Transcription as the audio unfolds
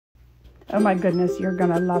Oh my goodness, you're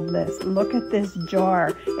gonna love this. Look at this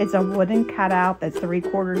jar. It's a wooden cutout that's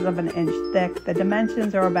 3/4 of an inch thick. The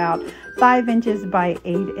dimensions are about 5 inches by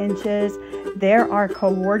 8 inches. There are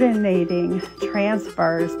coordinating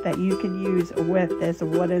transfers that you could use with this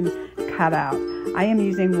wooden cutout. I am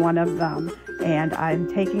using one of them, and I'm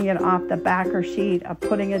taking it off the backer sheet. I'm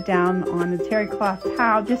putting it down on a terry cloth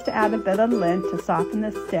towel just to add a bit of lint to soften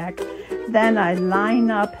the stick. Then I line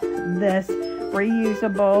up this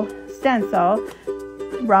reusable stencil,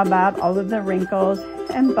 rub out all of the wrinkles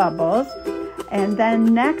and bubbles, and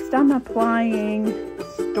then next I'm applying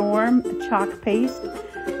Storm chalk paste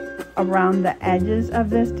around the edges of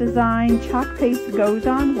this design. Chalk paste goes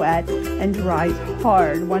on wet and dries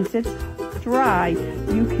hard. Once it's dry,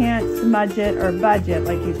 you can't smudge it or budge it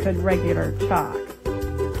like you could regular chalk.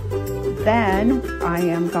 Then I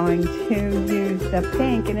am going to use the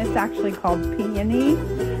pink, and it's actually called peony,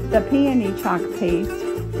 the peony chalk paste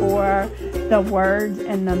for the words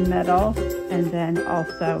in the middle, and then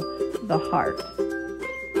also the heart.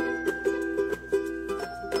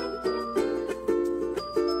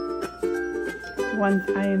 Once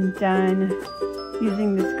I am done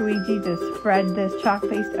using the squeegee to spread this chalk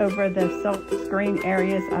paste over the silk screen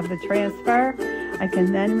areas of the transfer, I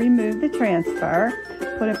can then remove the transfer,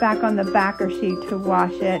 put it back on the backer sheet to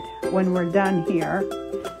wash it when we're done here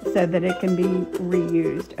so that it can be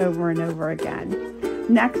reused over and over again.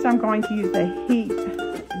 Next, I'm going to use the heat,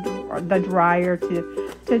 or the dryer,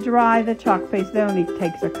 to dry the chalk paste. It only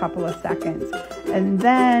takes a couple of seconds. And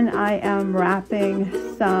then I am wrapping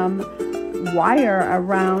some wire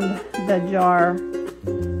around the jar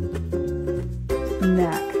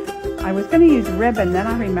neck. I was going to use ribbon, then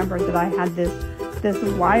I remembered that I had this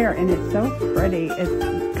wire, and it's so pretty.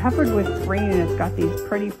 It's covered with green, and it's got these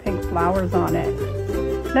pretty pink flowers on it.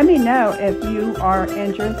 Let me know if you are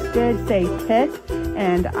interested. Say tit,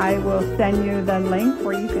 and I will send you the link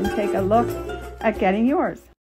where you can take a look at getting yours.